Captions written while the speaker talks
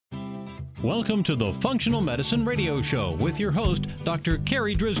Welcome to the Functional Medicine Radio Show with your host, Dr.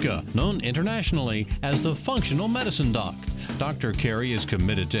 Carrie Drzyzga, known internationally as the Functional Medicine Doc. Dr. Carrie is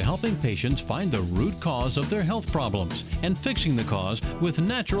committed to helping patients find the root cause of their health problems and fixing the cause with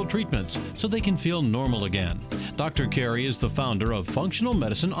natural treatments so they can feel normal again. Dr. Carrie is the founder of Functional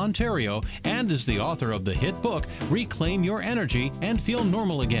Medicine Ontario and is the author of the hit book, Reclaim Your Energy and Feel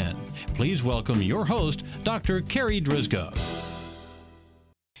Normal Again. Please welcome your host, Dr. Carrie Drzyzga.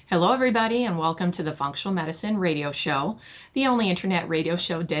 Hello, everybody, and welcome to the Functional Medicine Radio Show, the only internet radio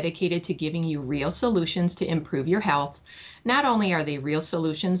show dedicated to giving you real solutions to improve your health. Not only are they real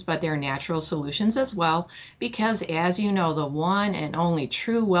solutions, but they're natural solutions as well, because as you know, the one and only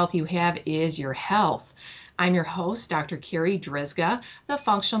true wealth you have is your health. I'm your host, Dr. Carrie Drzyzga, the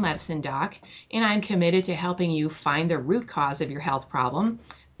Functional Medicine Doc, and I'm committed to helping you find the root cause of your health problem,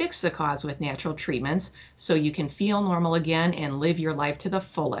 fix the cause with natural treatments so you can feel normal again and live your life to the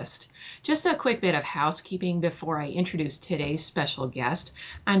fullest. Just a quick bit of housekeeping before I introduce today's special guest.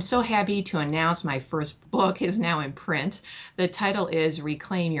 I'm so happy to announce my first book is now in print. The title is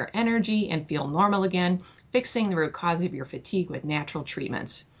Reclaim Your Energy and Feel Normal Again, Fixing the Root Cause of Your Fatigue with Natural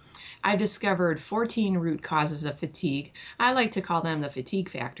Treatments. I've discovered 14 root causes of fatigue. I like to call them the fatigue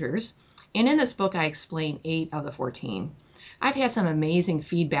factors. And in this book, I explain 8 of the 14. I've had some amazing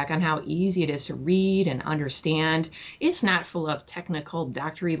feedback on how easy it is to read and understand. It's not full of technical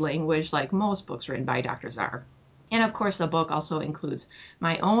doctory language like most books written by doctors are. And of course, the book also includes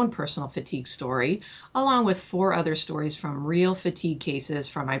my own personal fatigue story, along with 4 other stories from real fatigue cases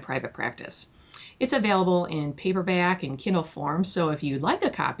from my private practice. It's available in paperback and Kindle form, so if you'd like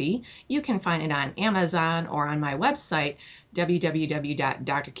a copy, you can find it on Amazon or on my website,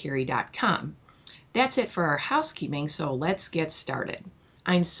 www.drcarrie.com. That's it for our housekeeping, so let's get started.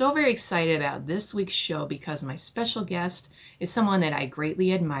 I'm so very excited about this week's show because my special guest is someone that I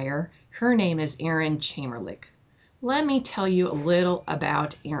greatly admire. Her name is Erin Chamerlik. Let me tell you a little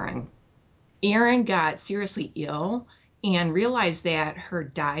about Erin. Erin got seriously ill and realized that her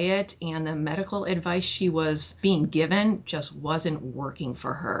diet and the medical advice she was being given just wasn't working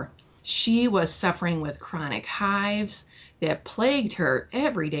for her. She was suffering with chronic hives that plagued her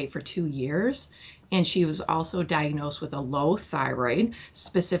every day for 2 years, and she was also diagnosed with a low thyroid,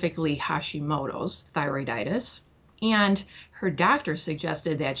 specifically Hashimoto's thyroiditis. And her doctor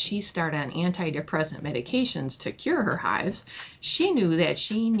suggested that she start on antidepressant medications to cure her hives. She knew that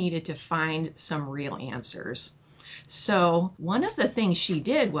she needed to find some real answers. So one of the things she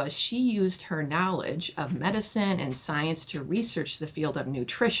did was she used her knowledge of medicine and science to research the field of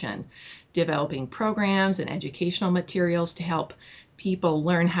nutrition, developing programs and educational materials to help people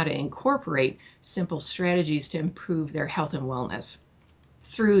learn how to incorporate simple strategies to improve their health and wellness.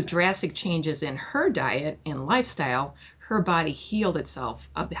 Through drastic changes in her diet and lifestyle, her body healed itself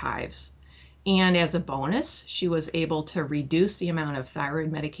of the hives. And as a bonus, she was able to reduce the amount of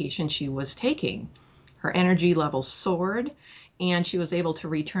thyroid medication she was taking. Her energy levels soared, and she was able to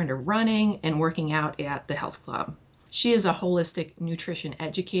return to running and working out at the health club. She is a holistic nutrition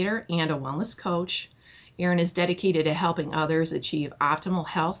educator and a wellness coach. Erin is dedicated to helping others achieve optimal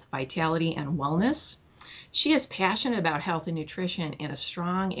health, vitality, and wellness. She is passionate about health and nutrition and a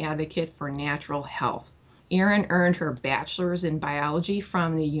strong advocate for natural health. Erin earned her bachelor's in biology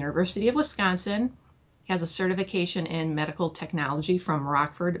from the University of Wisconsin, has a certification in medical technology from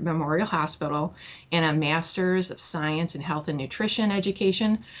Rockford Memorial Hospital, and a master's of science in health and nutrition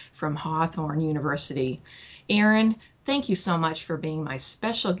education from Hawthorne University. Erin, thank you so much for being my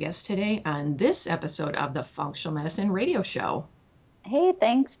special guest today on this episode of the Functional Medicine Radio Show. Hey,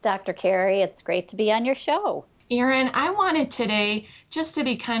 thanks, Dr. Carrie. It's great to be on your show. Erin, I wanted today just to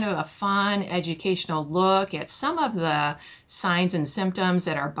be kind of a fun, educational look at some of the signs and symptoms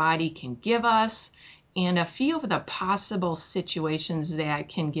that our body can give us and a few of the possible situations that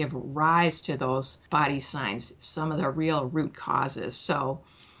can give rise to those body signs, some of the real root causes. So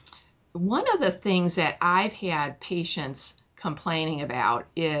one of the things that I've had patients complaining about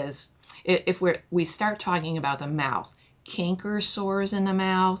is if we start talking about the mouth, canker sores in the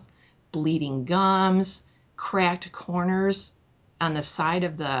mouth, bleeding gums, cracked corners on the side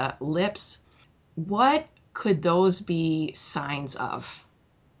of the lips. What could those be signs of?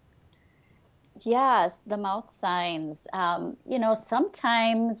 Yes, the mouth signs.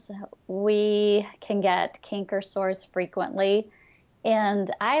 Sometimes we can get canker sores frequently. And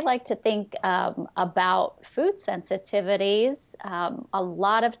I like to think about food sensitivities. A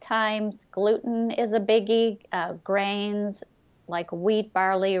lot of times, gluten is a biggie, grains like wheat,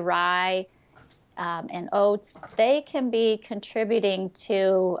 barley, rye. and oats, they can be contributing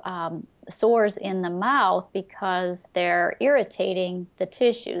to sores in the mouth because they're irritating the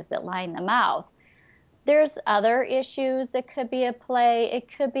tissues that line the mouth. There's other issues that could be at play.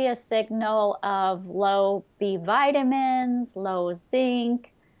 It could be a signal of low B vitamins, low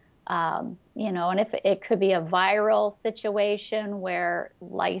zinc, and if it could be a viral situation where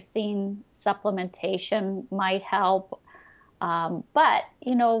lysine supplementation might help. But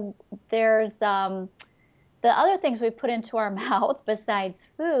there's the other things we put into our mouth besides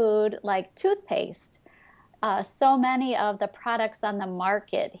food, like toothpaste. So many of the products on the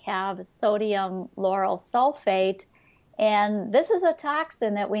market have sodium lauryl sulfate, and this is a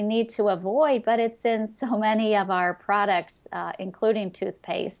toxin that we need to avoid, but it's in so many of our products, including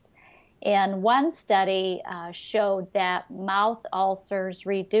toothpaste. And one study showed that mouth ulcers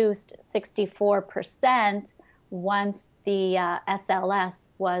reduced 64% once the SLS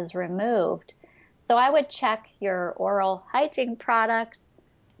was removed. So I would check your oral hygiene products,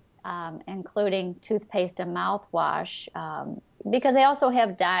 including toothpaste and mouthwash, because they also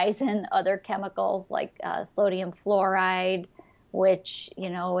have dyes and other chemicals like sodium fluoride, which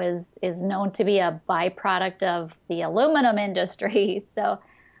is known to be a byproduct of the aluminum industry. So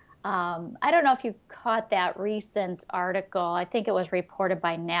I don't know if you caught that recent article. I think it was reported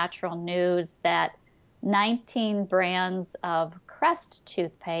by Natural News that 19 brands of Crest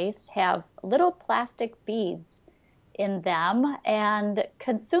toothpaste have little plastic beads in them, and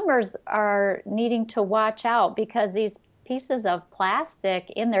consumers are needing to watch out because these pieces of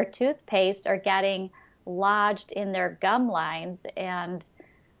plastic in their toothpaste are getting lodged in their gum lines and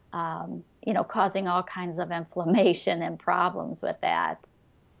causing all kinds of inflammation and problems with that.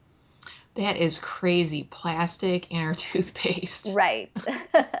 That is crazy. Plastic in our toothpaste. Right.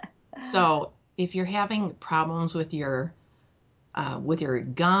 So if you're having problems with your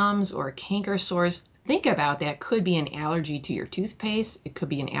gums or canker sores, think about that. Could be an allergy to your toothpaste. It could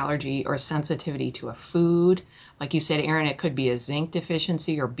be an allergy or sensitivity to a food. Like you said, Erin, it could be a zinc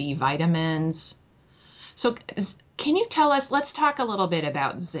deficiency or B vitamins. So can you tell us, let's talk a little bit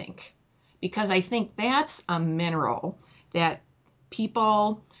about zinc, because I think that's a mineral that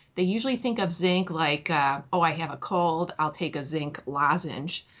they usually think of zinc like, I have a cold, I'll take a zinc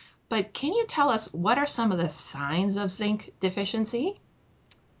lozenge. But can you tell us what are some of the signs of zinc deficiency?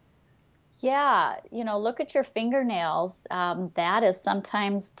 Yeah, look at your fingernails. That is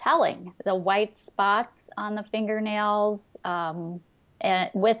sometimes telling. The white spots on the fingernails, and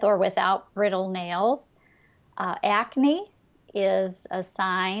with or without brittle nails. Acne is a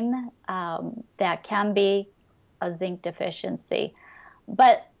sign that can be a zinc deficiency.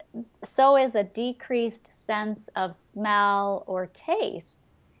 But so is a decreased sense of smell or taste.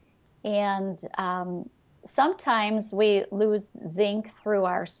 And sometimes we lose zinc through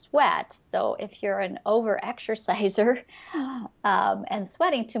our sweat. So if you're an over-exerciser and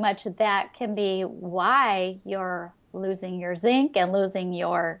sweating too much, that can be why you're losing your zinc and losing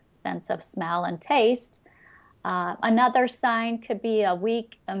your sense of smell and taste. Another sign could be a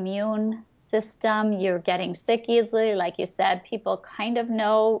weak immune system. You're getting sick easily. Like you said, people kind of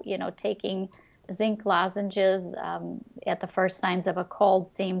know, taking zinc lozenges at the first signs of a cold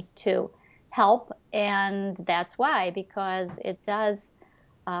seems to help. And that's why, because it does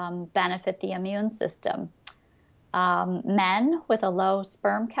benefit the immune system. Men with a low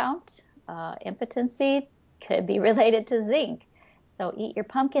sperm count, impotency, could be related to zinc. So eat your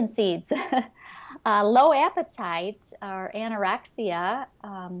pumpkin seeds. Low appetite or anorexia,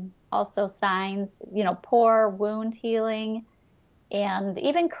 also signs, poor wound healing, and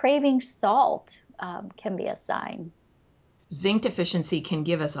even craving salt can be a sign. Zinc deficiency can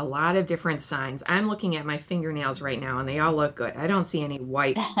give us a lot of different signs. I'm looking at my fingernails right now and they all look good. I don't see any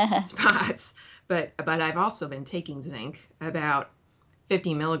white spots, but I've also been taking zinc, about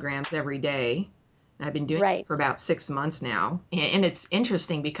 50 milligrams every day. I've been doing it for Right. about 6 months now. And it's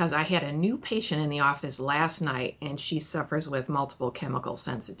interesting because I had a new patient in the office last night, and she suffers with multiple chemical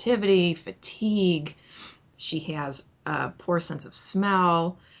sensitivity, fatigue. She has a poor sense of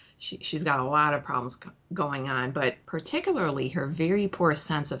smell. She's got a lot of problems going on, but particularly her very poor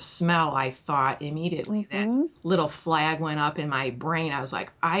sense of smell. I thought immediately that Mm-hmm. little flag went up in my brain. I was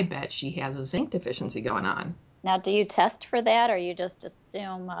like, I bet she has a zinc deficiency going on. Now, do you test for that, or you just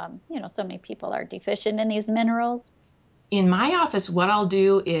assume, so many people are deficient in these minerals? In my office, what I'll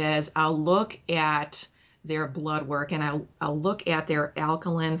do is I'll look at their blood work and I'll look at their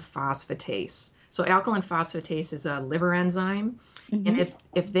alkaline phosphatase. So alkaline phosphatase is a liver enzyme. And Mm-hmm.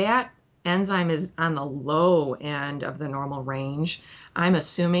 if that enzyme is on the low end of the normal range, I'm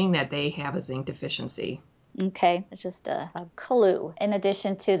assuming that they have a zinc deficiency. Okay, it's just a clue in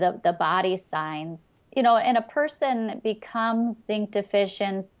addition to the body signs. And a person becomes zinc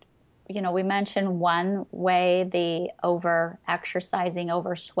deficient. We mentioned one way, the over exercising,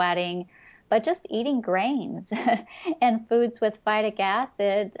 over sweating, but just eating grains and foods with phytic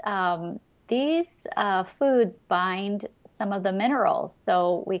acid. These foods bind some of the minerals,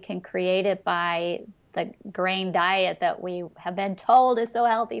 so we can create it by the grain diet that we have been told is so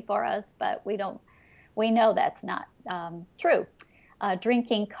healthy for us, but we know that's not true.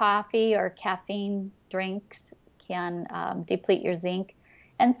 Drinking coffee or caffeine drinks can deplete your zinc.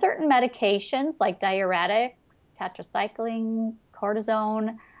 And certain medications like diuretics, tetracycline,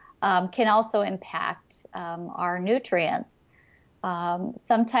 cortisone, can also impact our nutrients.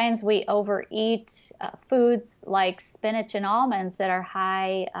 Sometimes we overeat foods like spinach and almonds that are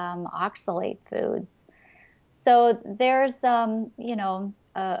high oxalate foods. So there's,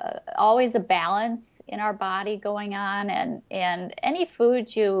 always a balance in our body going on, and any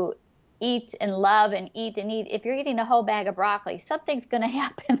food you eat and love and eat and eat, if you're eating a whole bag of broccoli, something's going to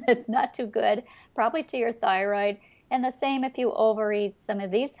happen that's not too good, probably to your thyroid. And the same if you overeat some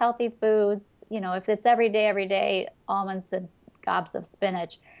of these healthy foods, if it's every day, almonds and gobs of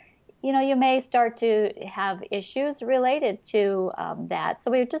spinach, you may start to have issues related to that.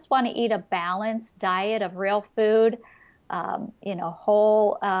 So we just want to eat a balanced diet of real food,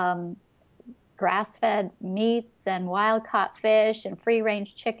 whole grass-fed meats and wild-caught fish and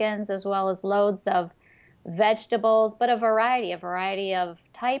free-range chickens, as well as loads of vegetables, but a variety of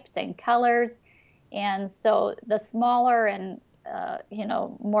types and colors. And so the smaller and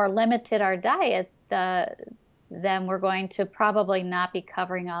more limited our diet, then we're going to probably not be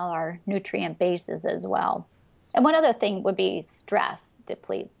covering all our nutrient bases as well. And one other thing would be stress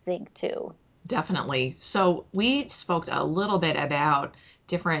depletes zinc too. Definitely. So we spoke a little bit about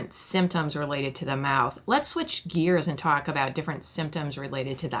different symptoms related to the mouth. Let's switch gears and talk about different symptoms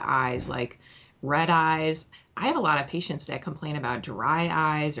related to the eyes, like red eyes. I have a lot of patients that complain about dry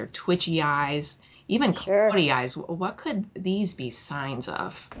eyes or twitchy eyes, even Sure. cloudy eyes. What could these be signs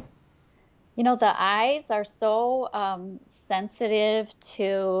of? The eyes are so sensitive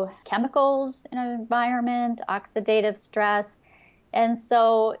to chemicals in an environment, oxidative stress. And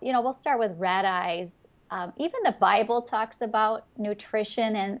so, we'll start with red eyes. Even the Bible talks about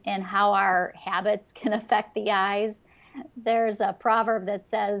nutrition and how our habits can affect the eyes. There's a proverb that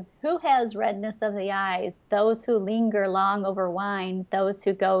says, "Who has redness of the eyes? Those who linger long over wine, those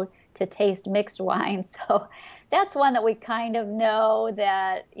who go to taste mixed wine." So that's one that we kind of know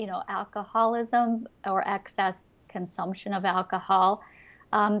that, alcoholism or excess consumption of alcohol.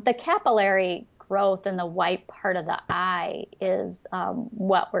 The capillary growth in the white part of the eye is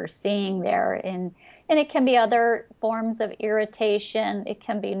what we're seeing there. And it can be other forms of irritation. It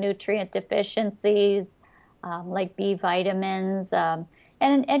can be nutrient deficiencies, like B vitamins,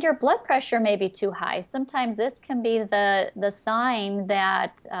 and your blood pressure may be too high. Sometimes this can be the sign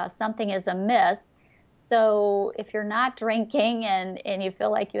that something is amiss. So if you're not drinking and you feel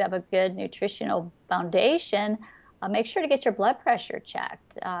like you have a good nutritional foundation, make sure to get your blood pressure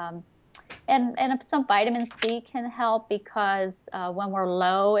checked. And some vitamin C can help because when we're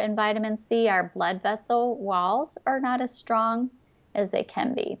low in vitamin C, our blood vessel walls are not as strong as they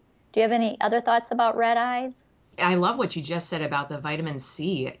can be. Do you have any other thoughts about red eyes? I love what you just said about the vitamin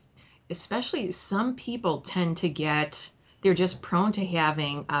C. Especially some people tend to they're just prone to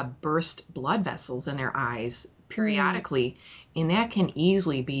having burst blood vessels in their eyes Mm, periodically, and that can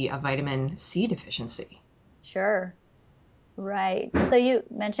easily be a vitamin C deficiency. sure. Right. So you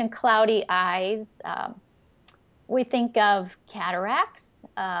mentioned cloudy eyes. We think of cataracts,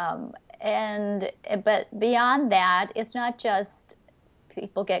 but beyond that, it's not just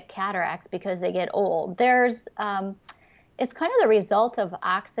people get cataracts because they get old. It's kind of the result of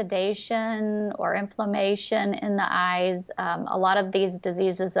oxidation or inflammation in the eyes. A lot of these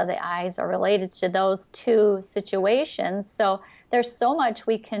diseases of the eyes are related to those two situations. So there's so much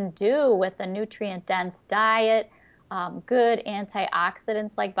we can do with a nutrient dense diet, good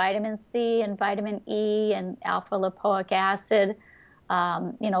antioxidants like vitamin C and vitamin E and alpha lipoic acid,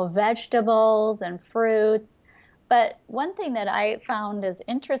 vegetables and fruits. But one thing that I found is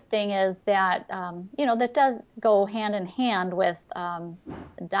interesting is that, that does go hand in hand with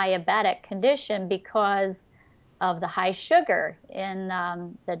diabetic condition because of the high sugar in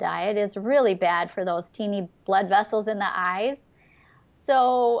the diet is really bad for those teeny blood vessels in the eyes.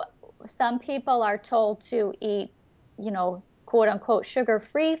 So some people are told to eat, quote unquote,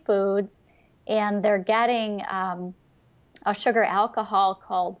 sugar-free foods, and they're getting a sugar alcohol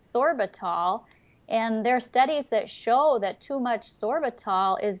called sorbitol, And there are studies that show that too much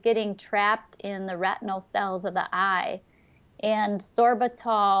sorbitol is getting trapped in the retinal cells of the eye. And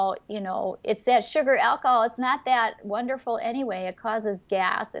sorbitol, it's that sugar alcohol. It's not that wonderful anyway. It causes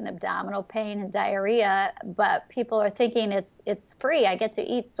gas and abdominal pain and diarrhea, but people are thinking it's free. I get to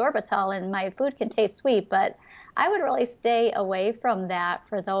eat sorbitol and my food can taste sweet, but I would really stay away from that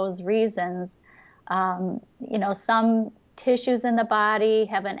for those reasons. Some tissues in the body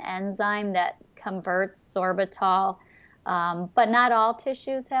have an enzyme that converts sorbitol, but not all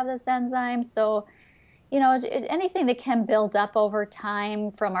tissues have this enzyme. So anything that can build up over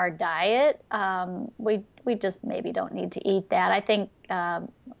time from our diet, we just maybe don't need to eat that. I think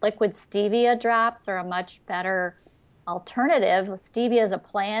liquid stevia drops are a much better alternative. Stevia is a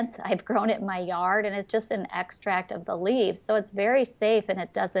plant. I've grown it in my yard, and it's just an extract of the leaves. So it's very safe, and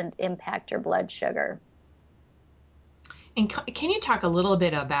it doesn't impact your blood sugar. And can you talk a little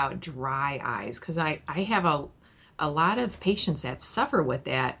bit about dry eyes? Because I have a lot of patients that suffer with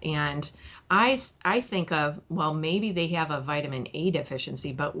that. And I think of, well, maybe they have a vitamin A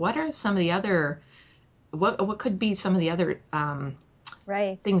deficiency, but what are some of the other, what could be some of the other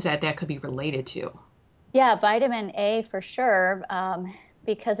Right. things that could be related to? Yeah, vitamin A for sure.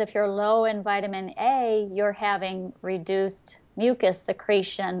 Because if you're low in vitamin A, you're having reduced mucus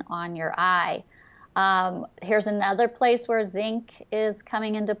secretion on your eye. Here's another place where zinc is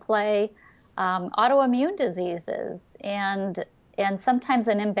coming into play. Autoimmune diseases and sometimes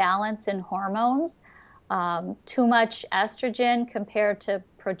an imbalance in hormones. Too much estrogen compared to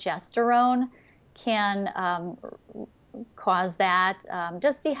progesterone can cause that.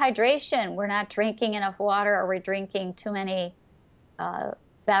 Just dehydration. We're not drinking enough water, or we're drinking too many uh,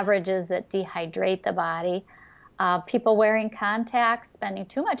 beverages that dehydrate the body. People wearing contacts, spending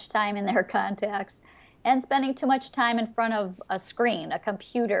too much time in their contacts, and spending too much time in front of a screen, a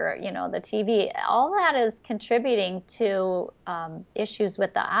computer, the TV. All that is contributing to issues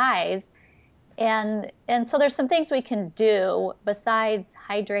with the eyes. And so there's some things we can do besides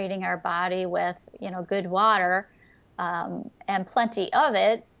hydrating our body with, good water, and plenty of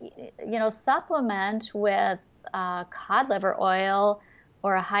it. Supplement with cod liver oil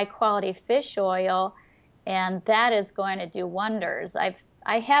or a high quality fish oil, and that is going to do wonders.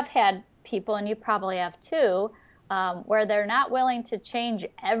 I have had people, and you probably have too, where they're not willing to change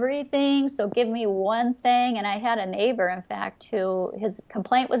everything. So give me one thing. And I had a neighbor, in fact, who his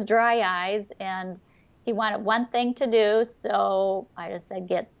complaint was dry eyes, and he wanted one thing to do. So I just said,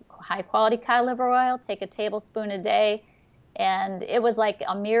 get high quality cod liver oil, take a tablespoon a day. And it was like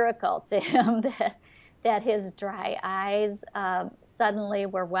a miracle to him that his dry eyes suddenly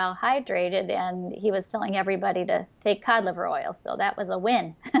were well hydrated, and he was telling everybody to take cod liver oil. So that was a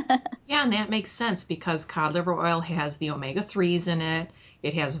win. Yeah, and that makes sense because cod liver oil has the omega-3s in it,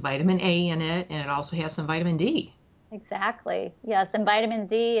 it has vitamin A in it, and it also has some vitamin D. Exactly. Yes, and vitamin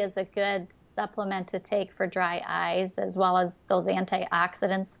D is a good supplement to take for dry eyes, as well as those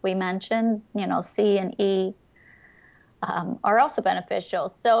antioxidants we mentioned. C and E are also beneficial.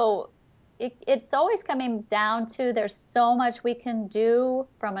 So it's always coming down to there's so much we can do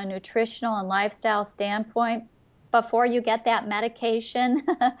from a nutritional and lifestyle standpoint before you get that medication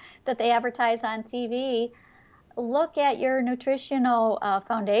that they advertise on TV. Look at your nutritional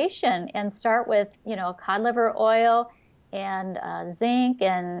foundation and start with, cod liver oil and zinc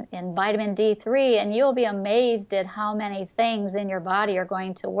and vitamin D3, and you'll be amazed at how many things in your body are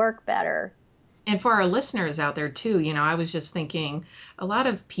going to work better. And for our listeners out there too, I was just thinking a lot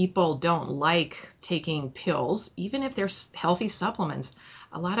of people don't like taking pills, even if they're healthy supplements.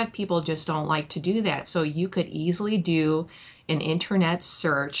 A lot of people just don't like to do that. So you could easily do an internet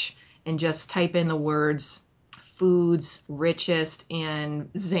search and just type in the words foods richest in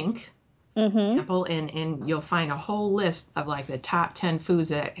zinc, Mm-hmm. example, and you'll find a whole list of like the top 10 foods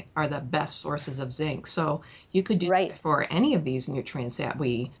that are the best sources of zinc. So you could do that Right. for any of these nutrients that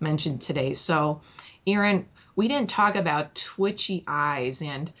we mentioned today. So, Erin, we didn't talk about twitchy eyes,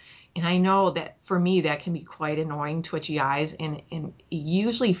 and I know that for me that can be quite annoying, twitchy eyes, and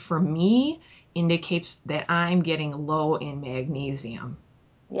usually for me indicates that I'm getting low in magnesium.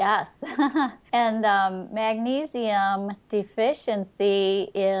 Yes. And magnesium deficiency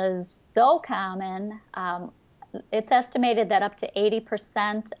is so common. It's estimated that up to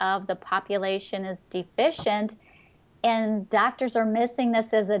 80% of the population is deficient, and doctors are missing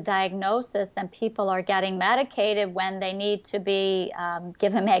this as a diagnosis, and people are getting medicated when they need to be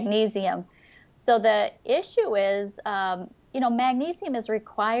given magnesium. So the issue is, magnesium is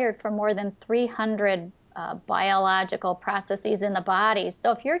required for more than 300 biological processes in the body.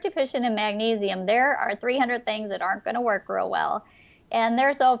 So if you're deficient in magnesium, there are 300 things that aren't going to work real well. And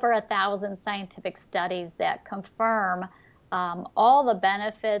there's over 1,000 scientific studies that confirm all the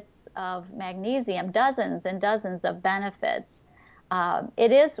benefits of magnesium, dozens and dozens of benefits.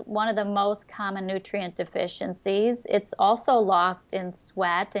 It is one of the most common nutrient deficiencies. It's also lost in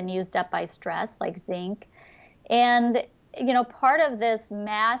sweat and used up by stress, like zinc. And, part of this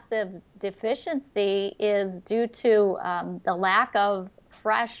massive deficiency is due to the lack of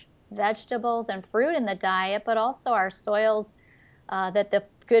fresh vegetables and fruit in the diet, but also our soils that the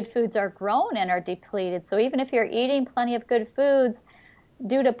good foods are grown in are depleted. So even if you're eating plenty of good foods,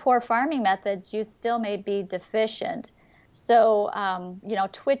 due to poor farming methods, you still may be deficient. So,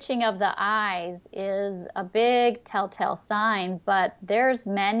 twitching of the eyes is a big telltale sign, but there's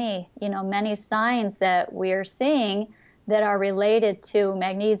many signs that we're seeing that are related to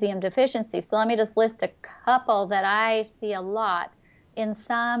magnesium deficiency. So let me just list a couple that I see a lot.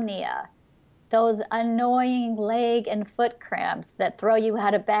 Insomnia, those annoying leg and foot cramps that throw you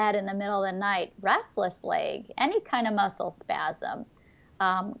out of bed in the middle of the night, restless leg, any kind of muscle spasm,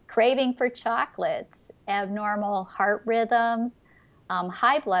 craving for chocolate, abnormal heart rhythms,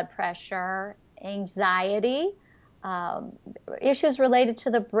 high blood pressure, anxiety, um, issues related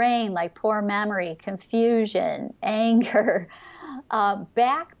to the brain like poor memory, confusion, anger,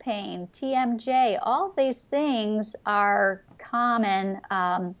 back pain, TMJ. All these things are common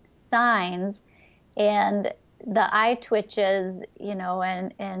signs. And the eye twitches,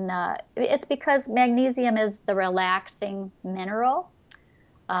 and it's because magnesium is the relaxing mineral,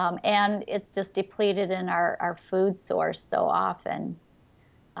 and it's just depleted in our food source so often.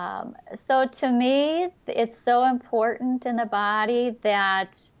 So to me, it's so important in the body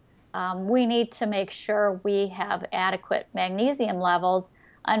that we need to make sure we have adequate magnesium levels.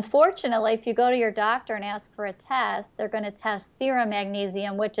 Unfortunately, if you go to your doctor and ask for a test, they're going to test serum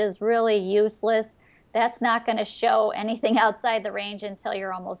magnesium, which is really useless. That's not going to show anything outside the range until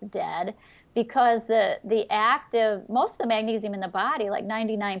you're almost dead, because the active, most of the magnesium in the body, like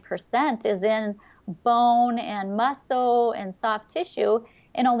 99%, is in bone and muscle and soft tissue,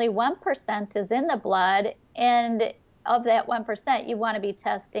 and only 1% is in the blood. And of that 1%, you want to be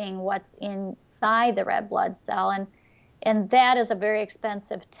testing what's inside the red blood cell. And that is a very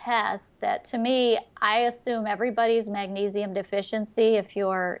expensive test that, to me, I assume everybody's magnesium deficiency. If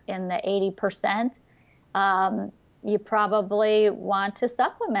you're in the 80%, you probably want to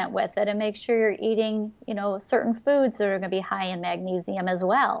supplement with it and make sure you're eating, certain foods that are going to be high in magnesium as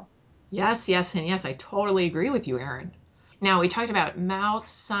well. Yes, yes, and yes, I totally agree with you, Erin. Now, we talked about mouth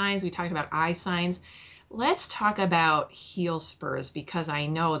signs, we talked about eye signs. Let's talk about heel spurs, because I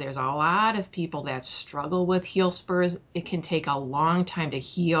know there's a lot of people that struggle with heel spurs. It can take a long time to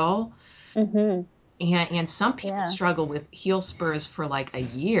heal, Hmm. and some people Yeah. struggle with heel spurs for like a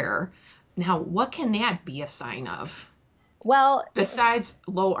year. Now, what can that be a sign of Well, besides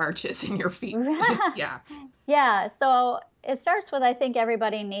low arches in your feet? Yeah. yeah. So it starts with, I think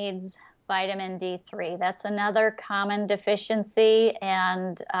everybody needs vitamin D3. That's another common deficiency,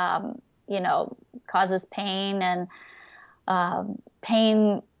 and, causes pain and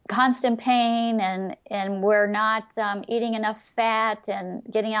pain, constant pain, and we're not eating enough fat and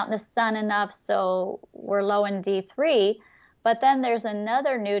getting out in the sun enough, so we're low in D3. But then there's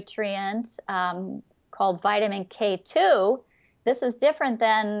another nutrient called vitamin K2. This is different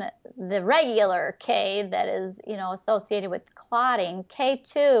than the regular K that is, associated with clotting.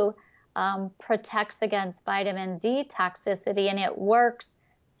 K2 protects against vitamin D toxicity, and it works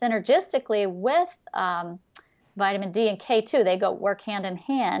synergistically with vitamin D and K2. They go work hand in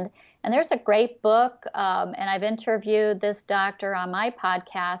hand. And there's a great book, and I've interviewed this doctor on my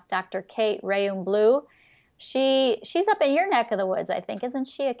podcast, Dr. Kate Rayum Blue. She's up in your neck of the woods, I think. Isn't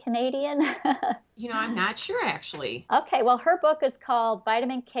she a Canadian? I'm not sure actually. Okay, well, her book is called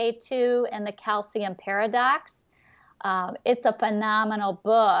Vitamin K2 and the Calcium Paradox. It's a phenomenal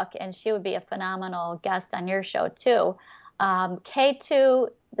book, and she would be a phenomenal guest on your show too. K2,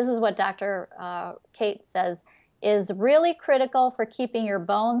 this is what Dr. Kate says, is really critical for keeping your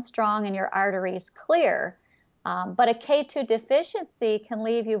bones strong and your arteries clear. But a K2 deficiency can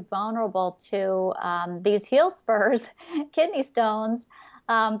leave you vulnerable to these heel spurs, kidney stones,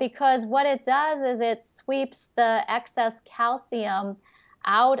 because what it does is it sweeps the excess calcium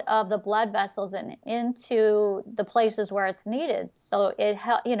out of the blood vessels and into the places where it's needed. So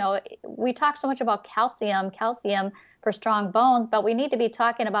we talk so much about calcium for strong bones, but we need to be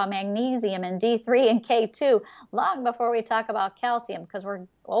talking about magnesium and D3 and K2 long before we talk about calcium, because we're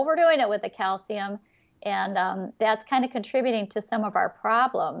overdoing it with the calcium, and that's kind of contributing to some of our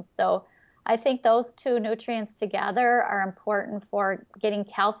problems. So I think those two nutrients together are important for getting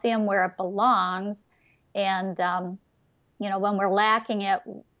calcium where it belongs, and when we're lacking at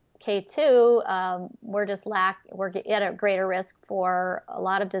K2, we're at a greater risk for a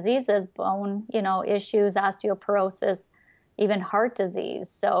lot of diseases, bone, issues, osteoporosis, even heart disease.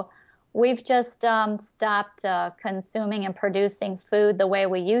 So we've just stopped consuming and producing food the way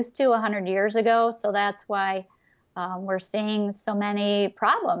we used to 100 years ago. So that's why we're seeing so many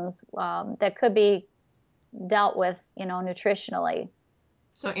problems that could be dealt with, nutritionally.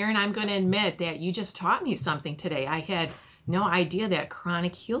 So, Erin, I'm going to admit that you just taught me something today. I had no idea that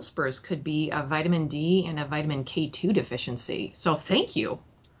chronic heel spurs could be a vitamin D and a vitamin K2 deficiency. So, thank you.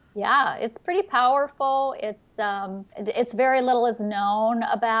 Yeah, it's pretty powerful. It's very little is known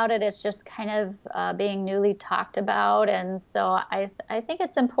about it. It's just kind of being newly talked about, and so I think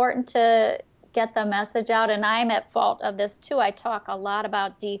it's important to get the message out. And I'm at fault of this too. I talk a lot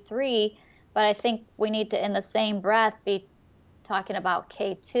about D3, but I think we need to, in the same breath, be talking about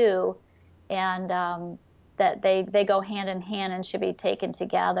K2, and that they go hand in hand and should be taken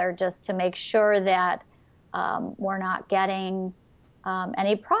together just to make sure that we're not getting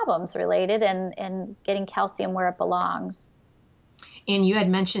any problems related and getting calcium where it belongs. And you had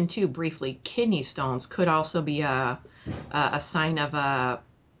mentioned too briefly, kidney stones could also be a sign of a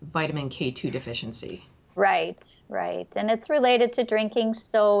vitamin K2 deficiency. Right, right. And it's related to drinking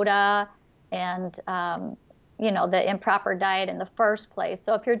soda and, the improper diet in the first place.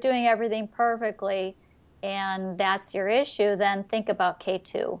 So if you're doing everything perfectly and that's your issue, then think about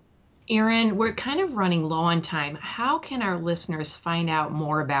K2. Erin, we're kind of running low on time. How can our listeners find out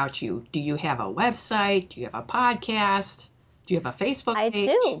more about you? Do you have a website? Do you have a podcast? Do you have a Facebook I page?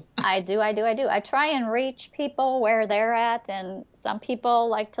 do. I try and reach people where they're at, and some people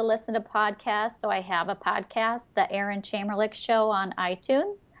like to listen to podcasts. So I have a podcast, the Erin Chamerlik Show on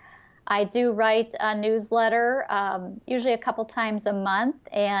iTunes. I do write a newsletter, usually a couple times a month,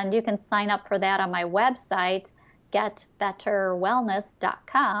 and you can sign up for that on my website,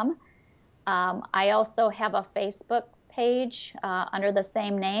 getbetterwellness.com. I also have a Facebook page under the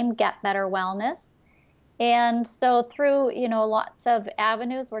same name, Get Better Wellness. And so through, lots of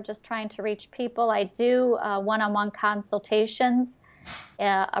avenues, we're just trying to reach people. I do one-on-one consultations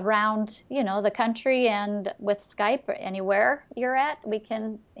around, the country, and with Skype or anywhere you're at, we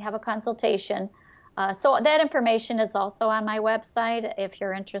can have a consultation. So that information is also on my website if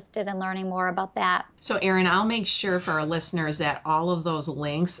you're interested in learning more about that. So, Erin, I'll make sure for our listeners that all of those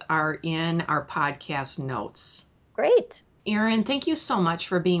links are in our podcast notes. Great. Erin, thank you so much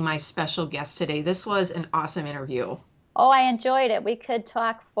for being my special guest today. This was an awesome interview. Oh, I enjoyed it. We could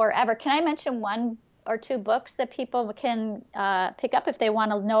talk forever. Can I mention one or two books that people can pick up if they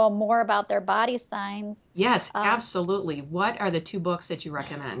want to know more about their body signs? Yes, absolutely. What are the two books that you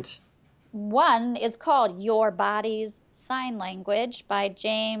recommend? One is called Your Body's Sign Language by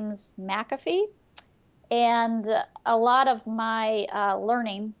James McAfee. And a lot of my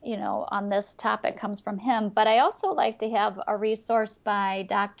learning, on this topic comes from him. But I also like to have a resource by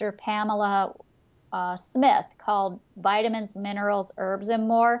Dr. Pamela Smith called Vitamins, Minerals, Herbs, and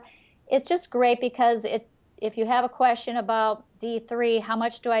More. It's just great because if you have a question about D3, how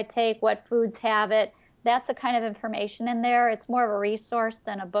much do I take, what foods have it, that's the kind of information in there. It's more of a resource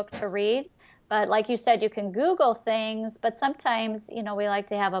than a book to read. But like you said, you can Google things, but sometimes, we like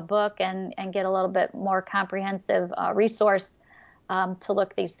to have a book and get a little bit more comprehensive resource to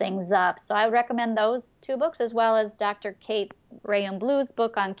look these things up. So I would recommend those two books, as well as Dr. Kate Rayon-Blue's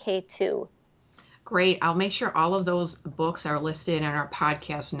book on K2. Great. I'll make sure all of those books are listed in our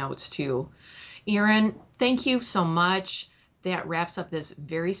podcast notes too. Erin, thank you so much. That wraps up this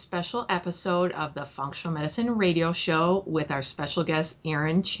very special episode of the Functional Medicine Radio Show with our special guest,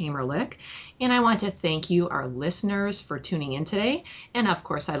 Erin Chamerlik. And I want to thank you, our listeners, for tuning in today. And of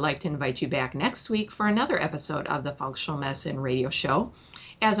course, I'd like to invite you back next week for another episode of the Functional Medicine Radio Show.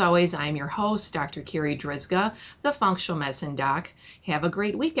 As always, I'm your host, Dr. Carrie Drizga, the Functional Medicine Doc. Have a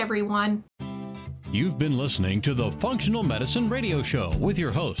great week, everyone. You've been listening to the Functional Medicine Radio Show with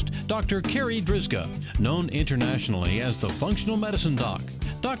your host, Dr. Carrie Drizga, known internationally as the Functional Medicine Doc.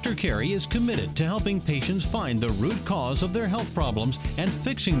 Dr. Carrie is committed to helping patients find the root cause of their health problems and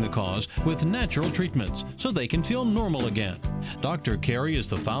fixing the cause with natural treatments so they can feel normal again. Dr. Carrie is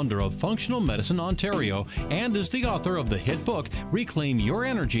the founder of Functional Medicine Ontario and is the author of the hit book, Reclaim Your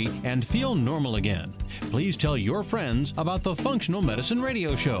Energy and Feel Normal Again. Please tell your friends about the Functional Medicine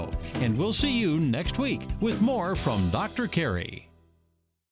Radio Show, and we'll see you next week with more from Dr. Carrie.